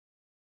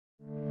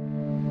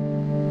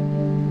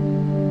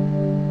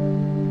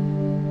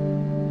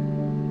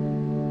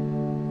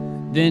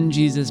Then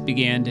Jesus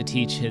began to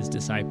teach his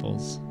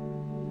disciples,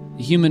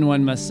 "The human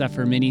one must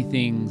suffer many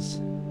things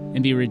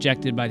and be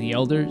rejected by the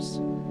elders,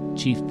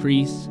 chief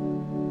priests,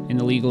 and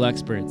the legal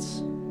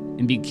experts,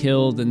 and be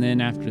killed, and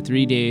then after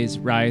 3 days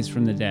rise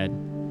from the dead."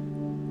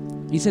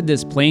 He said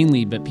this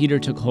plainly, but Peter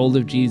took hold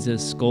of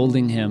Jesus,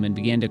 scolding him, and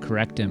began to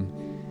correct him.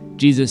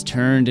 Jesus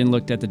turned and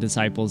looked at the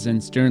disciples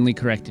and sternly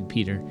corrected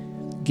Peter.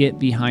 "Get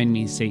behind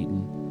me,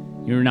 Satan.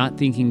 You are not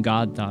thinking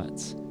God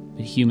thoughts,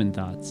 but human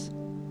thoughts."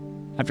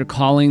 After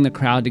calling the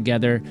crowd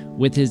together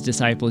with his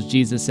disciples,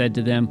 Jesus said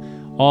to them,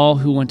 "All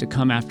who want to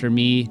come after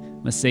me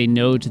must say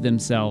no to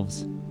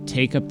themselves,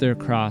 take up their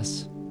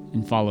cross,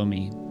 and follow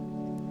me.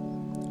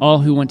 All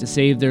who want to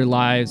save their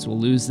lives will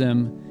lose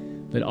them,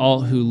 but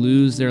all who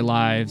lose their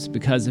lives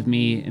because of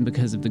me and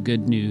because of the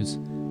good news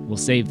will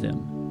save them.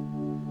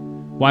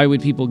 Why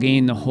would people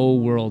gain the whole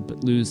world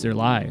but lose their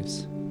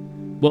lives?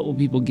 What will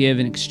people give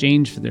in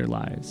exchange for their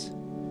lives?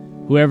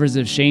 Whoever is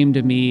ashamed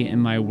of me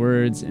and my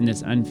words in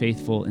this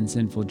unfaithful and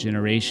sinful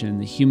generation,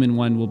 the human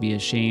one will be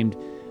ashamed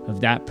of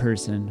that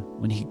person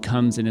when he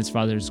comes in his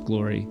Father's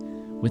glory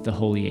with the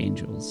holy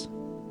angels."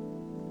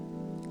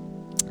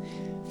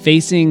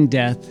 Facing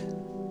death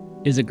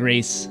is a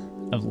grace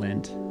of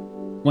Lent.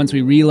 Once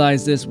we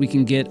realize this, we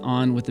can get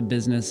on with the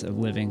business of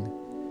living.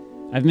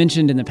 I've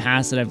mentioned in the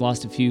past that I've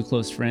lost a few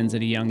close friends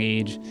at a young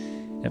age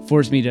that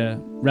forced me to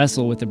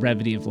wrestle with the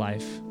brevity of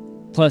life.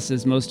 Plus,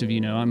 as most of you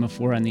know, I'm a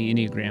 4 on the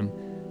Enneagram,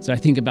 so I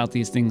think about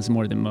these things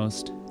more than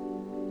most.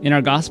 In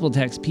our gospel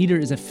text, Peter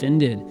is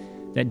offended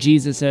that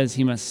Jesus says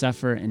he must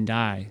suffer and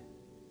die.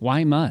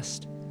 Why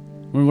must?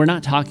 When we're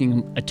not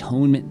talking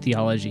atonement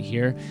theology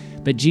here,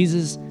 but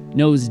Jesus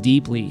knows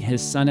deeply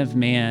his Son of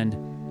Man,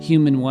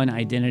 human one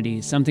identity,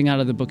 something out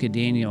of the book of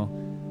Daniel,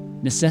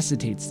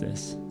 necessitates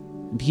this.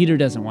 And Peter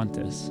doesn't want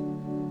this.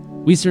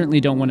 We certainly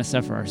don't want to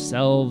suffer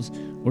ourselves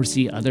or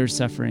see others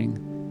suffering,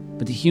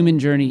 but the human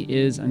journey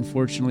is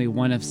unfortunately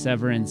one of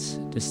severance,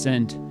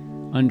 descent,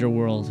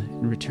 underworld,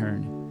 and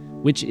return,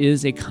 which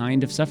is a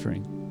kind of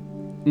suffering.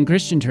 In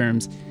Christian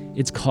terms,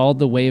 it's called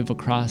the way of a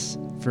cross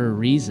for a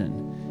reason.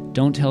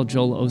 Don't tell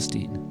Joel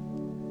Osteen.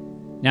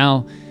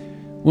 Now,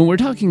 when we're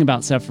talking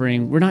about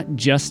suffering, we're not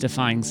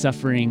justifying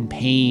suffering,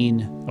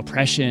 pain,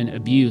 oppression,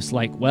 abuse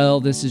like, well,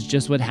 this is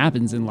just what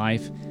happens in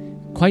life.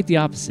 Quite the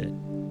opposite.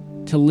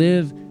 To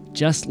live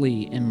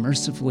justly and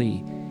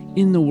mercifully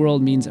in the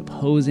world means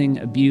opposing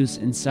abuse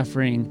and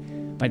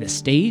suffering by the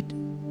state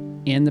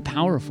and the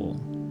powerful.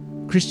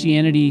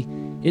 Christianity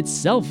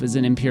itself is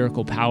an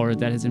empirical power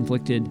that has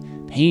inflicted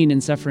pain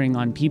and suffering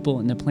on people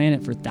and the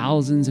planet for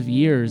thousands of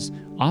years,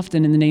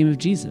 often in the name of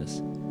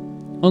Jesus.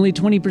 Only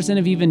 20%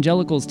 of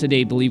evangelicals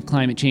today believe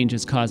climate change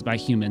is caused by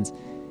humans,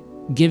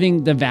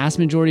 giving the vast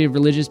majority of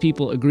religious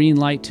people a green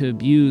light to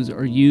abuse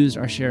or use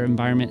our shared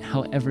environment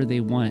however they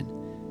want.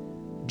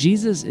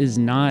 Jesus is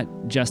not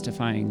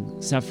justifying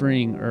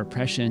suffering or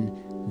oppression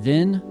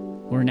then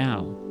or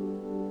now.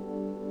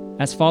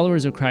 As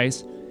followers of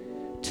Christ,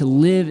 to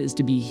live is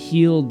to be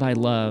healed by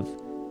love,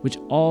 which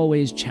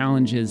always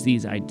challenges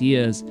these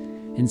ideas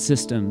and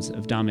systems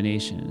of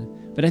domination.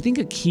 But I think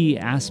a key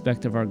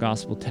aspect of our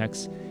gospel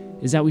text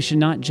is that we should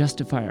not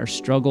justify our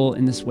struggle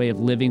in this way of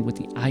living with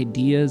the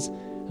ideas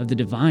of the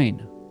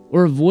divine,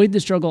 or avoid the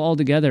struggle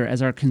altogether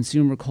as our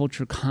consumer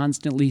culture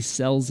constantly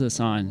sells us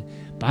on.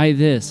 Buy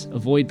this,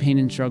 avoid pain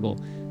and struggle,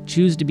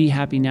 choose to be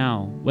happy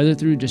now. Whether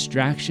through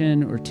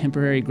distraction or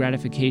temporary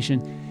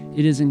gratification,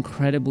 it is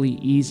incredibly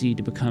easy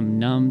to become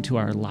numb to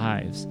our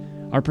lives,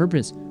 our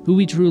purpose, who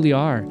we truly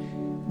are,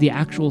 the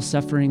actual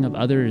suffering of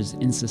others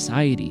in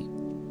society.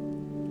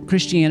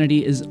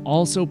 Christianity is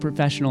also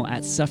professional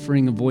at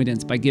suffering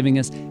avoidance by giving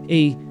us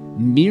a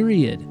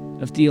myriad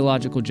of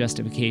theological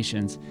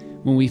justifications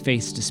when we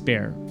face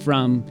despair,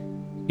 from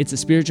 "it's a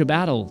spiritual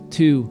battle"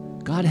 to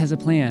 "God has a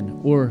plan"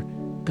 or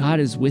 "God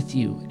is with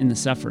you in the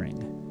suffering."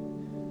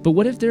 But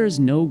what if there is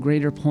no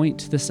greater point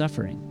to the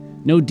suffering,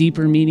 no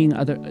deeper meaning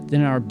other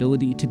than our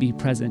ability to be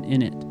present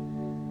in it?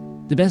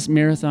 The best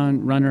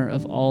marathon runner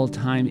of all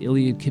time,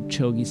 Eliud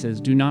Kipchoge, says,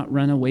 "Do not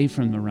run away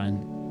from the run,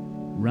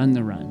 run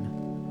the run."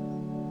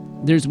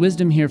 There's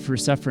wisdom here for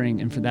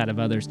suffering and for that of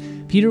others.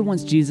 Peter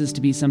wants Jesus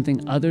to be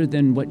something other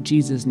than what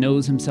Jesus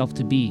knows himself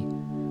to be,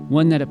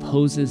 one that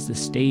opposes the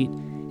state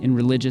and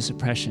religious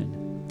oppression.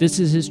 This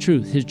is his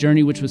truth, his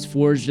journey which was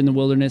forged in the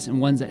wilderness, and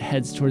one that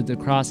heads toward the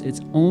cross, its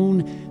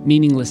own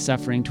meaningless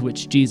suffering to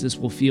which Jesus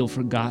will feel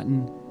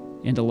forgotten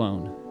and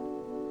alone.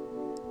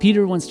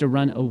 Peter wants to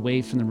run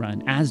away from the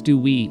run, as do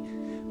we,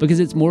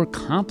 because it's more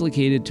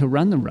complicated to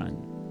run the run.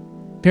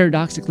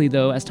 Paradoxically,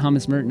 though, as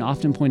Thomas Merton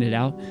often pointed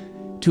out,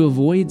 to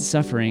avoid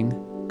suffering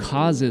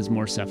causes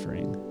more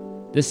suffering.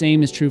 The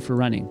same is true for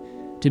running.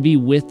 To be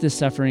with the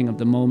suffering of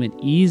the moment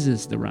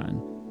eases the run,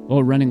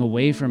 while running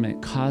away from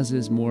it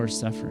causes more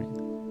suffering.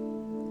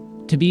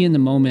 To be in the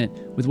moment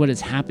with what is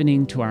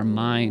happening to our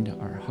mind,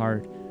 our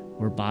heart,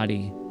 or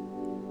body,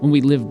 when we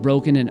live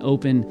broken and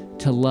open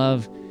to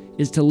love,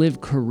 is to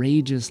live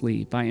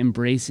courageously by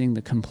embracing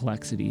the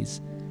complexities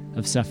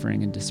of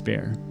suffering and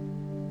despair.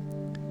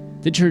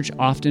 The church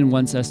often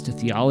wants us to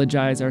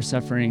theologize our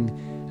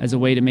suffering as a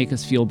way to make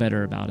us feel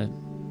better about it.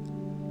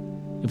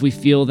 If we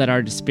feel that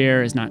our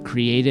despair is not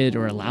created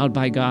or allowed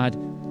by God,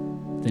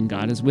 then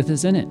God is with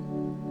us in it.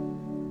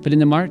 But in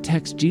the Mark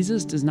text,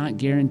 Jesus does not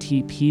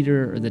guarantee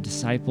Peter or the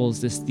disciples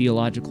this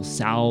theological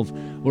salve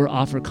or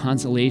offer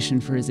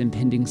consolation for his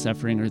impending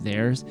suffering or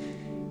theirs.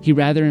 He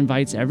rather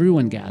invites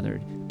everyone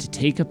gathered to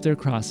take up their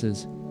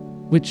crosses,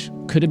 which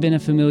could have been a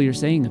familiar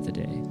saying of the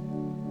day.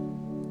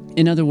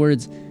 In other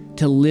words,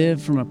 to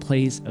live from a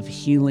place of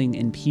healing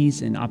and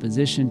peace in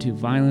opposition to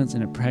violence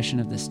and oppression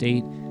of the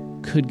state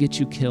could get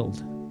you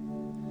killed.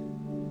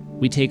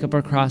 We take up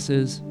our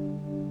crosses,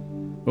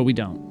 or we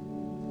don't.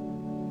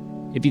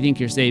 If you think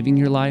you're saving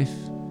your life,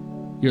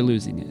 you're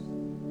losing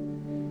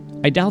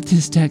it. I doubt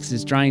this text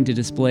is trying to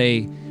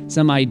display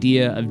some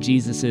idea of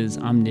Jesus'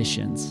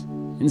 omniscience.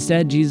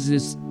 Instead, Jesus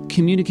is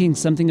communicating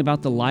something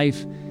about the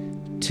life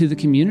to the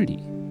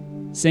community,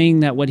 saying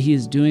that what he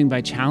is doing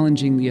by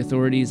challenging the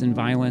authorities and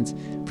violence,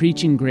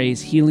 preaching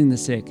grace, healing the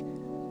sick,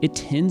 it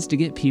tends to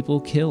get people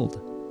killed.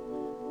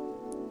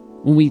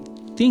 When we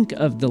think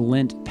of the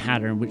Lent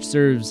pattern, which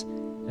serves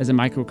as a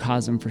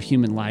microcosm for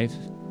human life,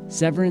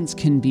 severance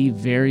can be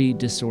very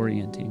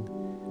disorienting.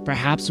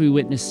 Perhaps we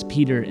witness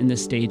Peter in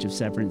this stage of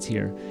severance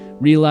here,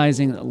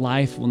 realizing that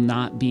life will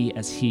not be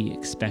as he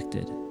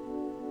expected.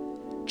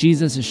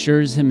 Jesus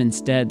assures him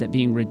instead that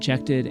being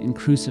rejected and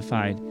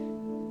crucified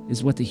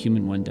is what the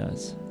human one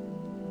does.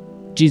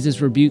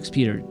 Jesus rebukes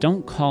Peter,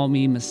 "Don't call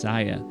me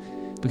Messiah,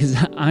 because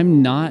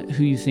I'm not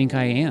who you think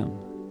I am.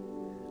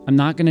 I'm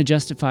not going to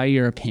justify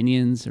your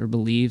opinions or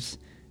beliefs,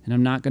 and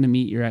I'm not going to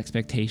meet your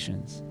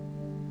expectations."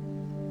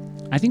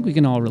 I think we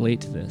can all relate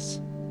to this.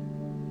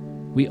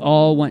 We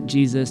all want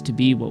Jesus to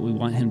be what we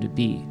want him to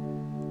be,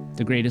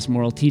 the greatest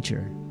moral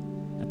teacher,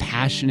 a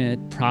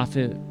passionate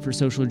prophet for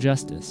social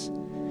justice,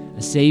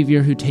 a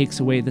savior who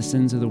takes away the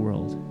sins of the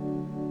world.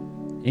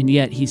 And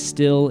yet he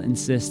still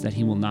insists that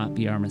he will not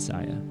be our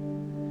Messiah,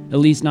 at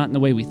least not in the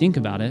way we think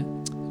about it.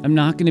 I'm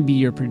not going to be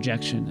your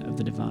projection of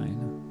the divine.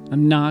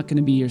 I'm not going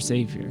to be your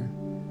savior.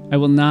 I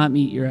will not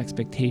meet your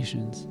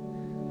expectations.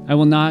 I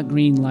will not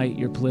greenlight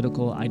your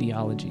political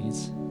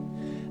ideologies.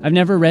 I've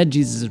never read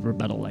Jesus'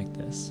 rebuttal like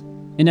this.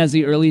 And as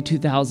the early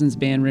 2000s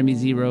band Remy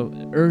Zero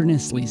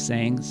earnestly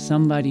sang,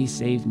 "Somebody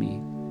save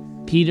me,"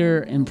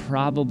 Peter and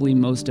probably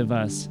most of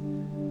us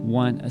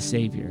want a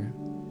savior.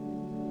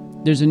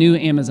 There's a new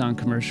Amazon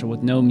commercial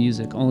with no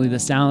music, only the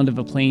sound of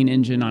a plane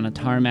engine on a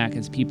tarmac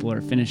as people are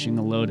finishing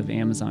a load of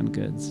Amazon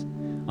goods.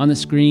 On the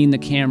screen, the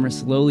camera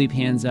slowly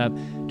pans up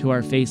to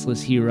our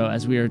faceless hero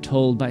as we are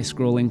told by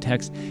scrolling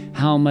text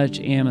how much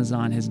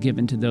Amazon has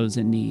given to those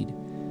in need.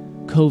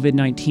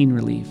 COVID-19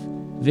 relief,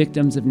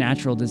 victims of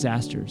natural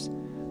disasters,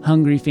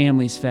 hungry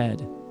families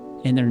fed,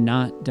 and they're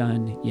not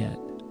done yet.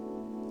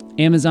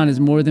 Amazon is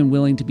more than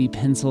willing to be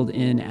penciled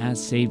in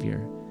as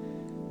savior.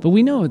 But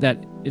we know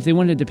that if they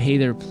wanted to pay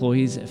their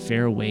employees a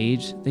fair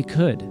wage, they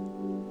could.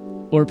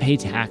 Or pay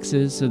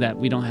taxes so that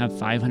we don't have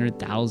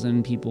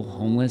 500,000 people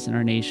homeless in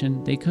our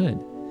nation, they could.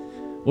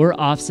 Or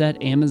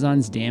offset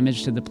Amazon's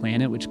damage to the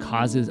planet, which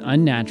causes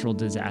unnatural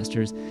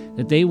disasters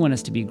that they want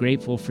us to be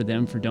grateful for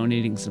them for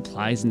donating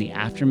supplies in the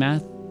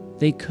aftermath,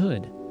 they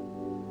could.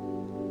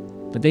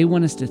 But they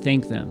want us to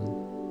thank them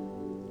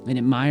and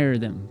admire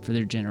them for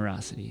their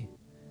generosity.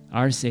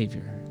 Our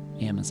savior,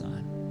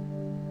 Amazon.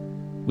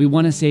 We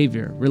want a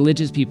savior.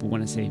 Religious people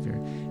want a savior.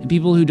 And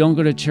people who don't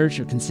go to church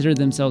or consider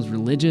themselves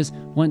religious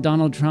want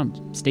Donald Trump,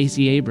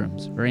 Stacey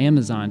Abrams, or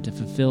Amazon to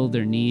fulfill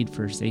their need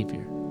for a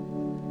savior.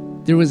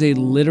 There was a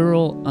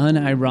literal,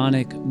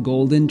 unironic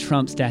golden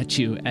Trump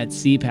statue at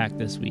CPAC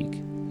this week.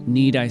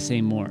 Need I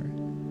say more?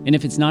 And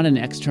if it's not an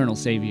external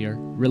savior,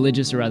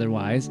 religious or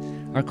otherwise,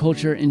 our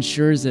culture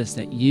ensures us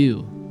that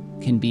you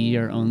can be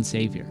your own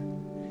savior.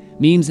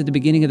 Memes at the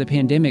beginning of the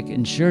pandemic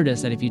ensured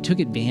us that if you took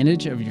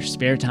advantage of your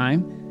spare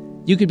time,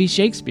 you could be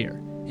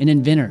Shakespeare, an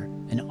inventor,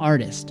 an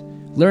artist,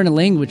 learn a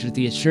language with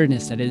the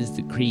assuredness that it is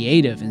the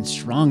creative and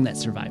strong that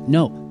survive.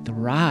 No,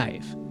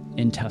 thrive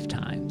in tough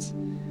times.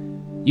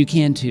 You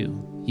can too.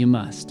 You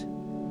must.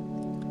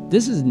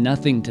 This is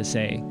nothing to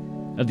say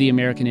of the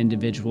American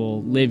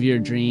individual, live your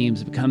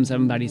dreams, become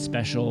somebody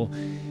special,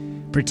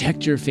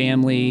 protect your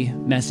family,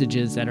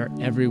 messages that are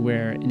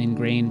everywhere and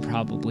ingrained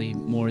probably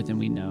more than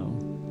we know.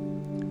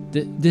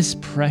 This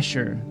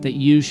pressure that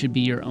you should be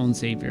your own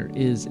savior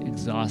is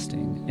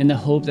exhausting, and the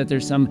hope that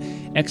there's some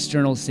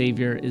external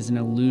savior is an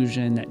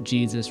illusion that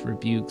Jesus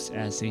rebukes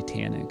as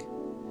satanic.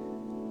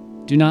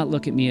 Do not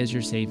look at me as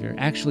your savior.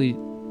 Actually,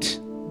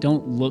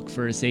 don't look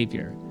for a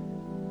savior.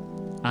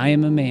 I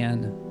am a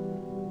man,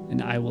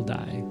 and I will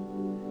die.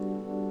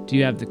 Do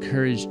you have the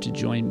courage to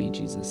join me,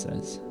 Jesus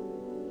says.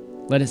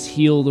 Let us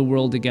heal the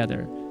world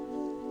together.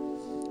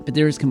 But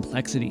there is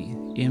complexity,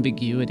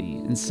 ambiguity,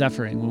 and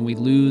suffering when we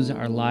lose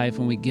our life,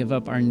 when we give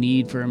up our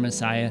need for a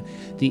Messiah.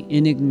 The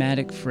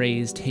enigmatic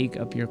phrase, "take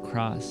up your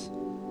cross."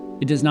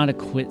 It does not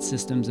acquit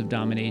systems of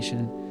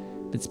domination,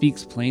 but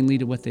speaks plainly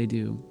to what they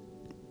do.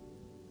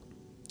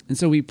 And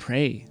so we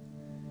pray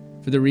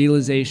for the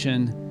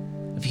realization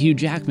of of Hugh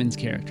Jackman's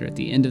character at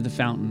the end of The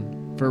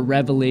Fountain for a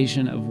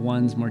revelation of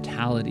one's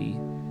mortality,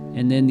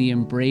 and then the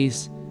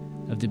embrace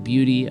of the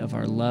beauty of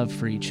our love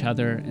for each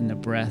other and the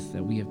breath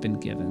that we have been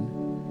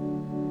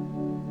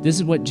given. This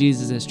is what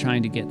Jesus is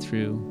trying to get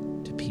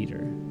through to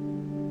Peter.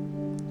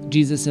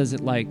 Jesus says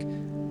it like,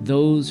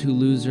 those who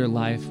lose their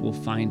life will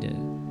find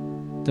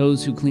it.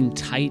 Those who cling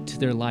tight to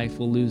their life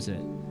will lose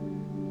it.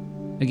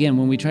 Again,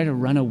 when we try to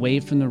run away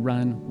from the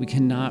run, we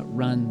cannot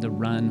run the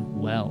run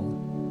well.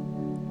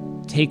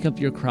 Take up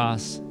your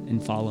cross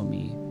and follow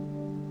me,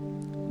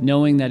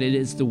 knowing that it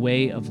is the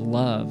way of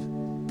love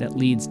that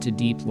leads to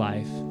deep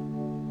life,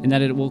 and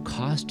that it will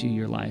cost you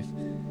your life,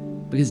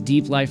 because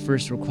deep life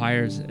first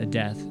requires a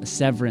death, a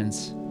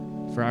severance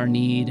for our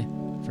need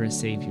for a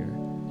Savior,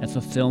 a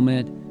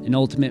fulfillment, an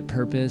ultimate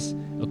purpose,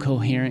 a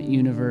coherent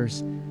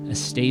universe, a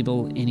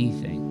stable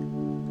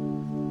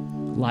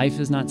anything. Life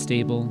is not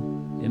stable,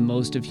 and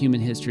most of human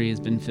history has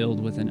been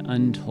filled with an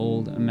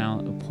untold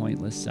amount of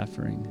pointless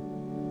suffering.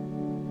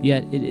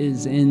 Yet it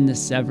is in the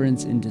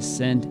severance and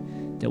descent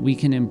that we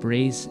can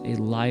embrace a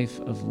life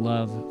of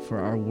love for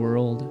our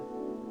world,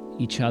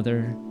 each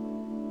other,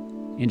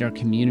 and our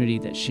community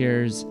that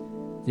shares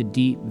the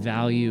deep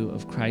value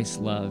of Christ's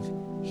love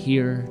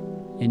here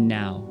and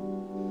now,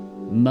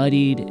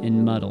 muddied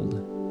and muddled,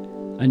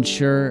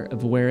 unsure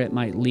of where it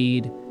might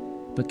lead,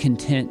 but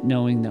content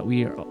knowing that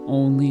we are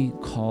only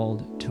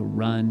called to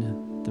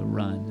run the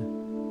run.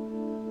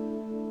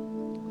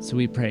 So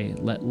we pray,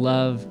 let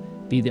love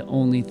be the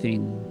only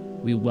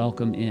thing we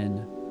welcome in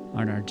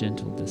on our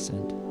gentle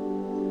descent.